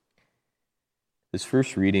This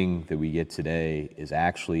first reading that we get today is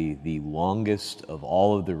actually the longest of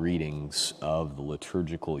all of the readings of the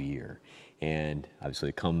liturgical year. And obviously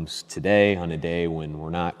it comes today on a day when we're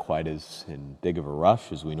not quite as in big of a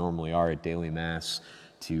rush as we normally are at daily Mass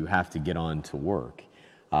to have to get on to work.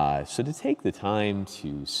 So to take the time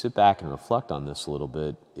to sit back and reflect on this a little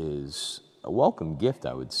bit is a welcome gift,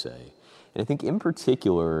 I would say. And I think in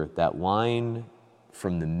particular that line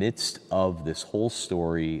from the midst of this whole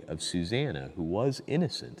story of Susanna, who was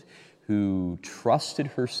innocent, who trusted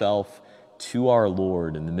herself to our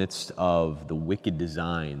Lord in the midst of the wicked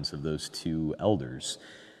designs of those two elders,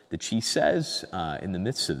 that she says in the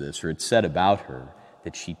midst of this, or it's said about her,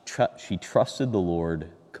 that she trusted the Lord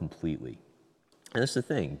completely. And that's the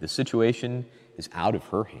thing. The situation is out of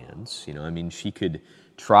her hands. She could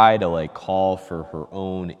try to call for her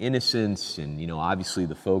own innocence, and obviously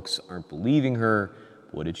the folks aren't believing her.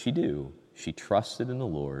 What did she do? She trusted in the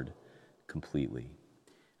Lord completely.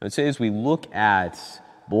 I would say as we look at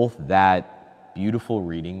both that beautiful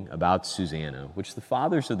reading about Susanna, which the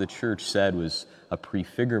fathers of the church said was a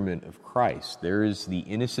prefigurement of Christ. There is the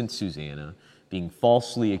innocent Susanna being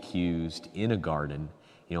falsely accused in a garden.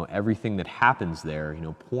 Everything that happens there,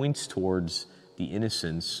 points towards the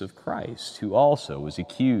innocence of Christ, who also was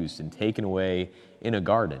accused and taken away in a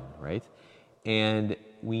garden, right? And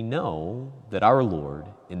we know that our Lord,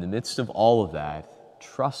 in the midst of all of that,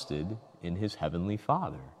 trusted in his heavenly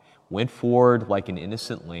Father, went forward like an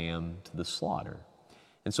innocent lamb to the slaughter.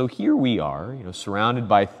 And so here we are, surrounded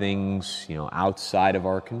by things, outside of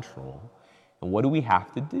our control. And what do we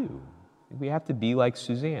have to do? We have to be like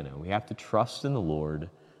Susanna. We have to trust in the Lord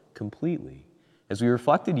completely. As we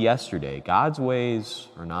reflected yesterday, God's ways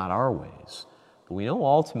are not our ways. But we know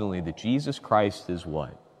ultimately that Jesus Christ is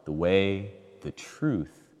what? The way, the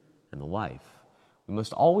truth, and the life. We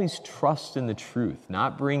must always trust in the truth,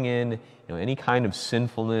 not bring in any kind of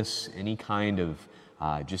sinfulness, any kind of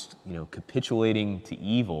capitulating to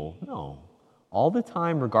evil. No. All the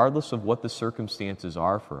time, regardless of what the circumstances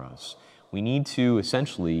are for us, we need to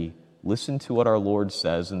essentially listen to what our Lord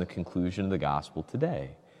says in the conclusion of the gospel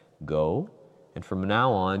today. Go, and from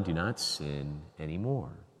now on, do not sin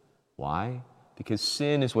anymore. Why? Because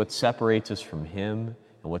sin is what separates us from Him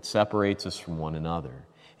and what separates us from one another.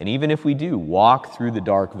 And even if we do walk through the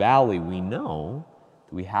dark valley, we know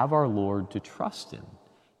that we have our Lord to trust in.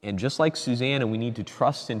 And just like Susanna, we need to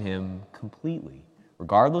trust in Him completely.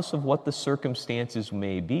 Regardless of what the circumstances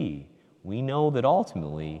may be, we know that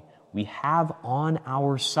ultimately we have on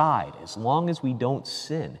our side, as long as we don't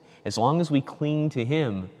sin, as long as we cling to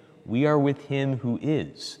Him, we are with Him who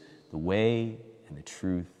is the way and the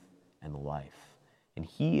truth and the life. And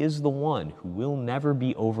He is the one who will never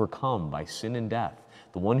be overcome by sin and death,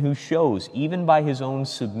 the one who shows, even by His own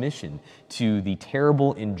submission to the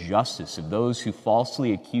terrible injustice of those who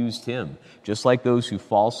falsely accused Him, just like those who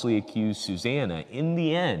falsely accused Susanna, in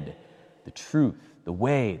the end, the truth, the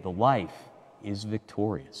way, the life is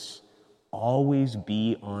victorious. Always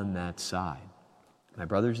be on that side. My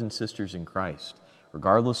brothers and sisters in Christ,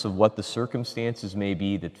 regardless of what the circumstances may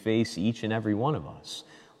be that face each and every one of us,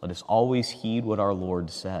 let us always heed what our Lord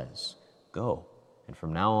says. Go, and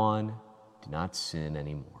from now on, do not sin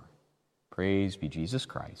anymore. Praise be Jesus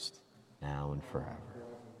Christ, now and forever.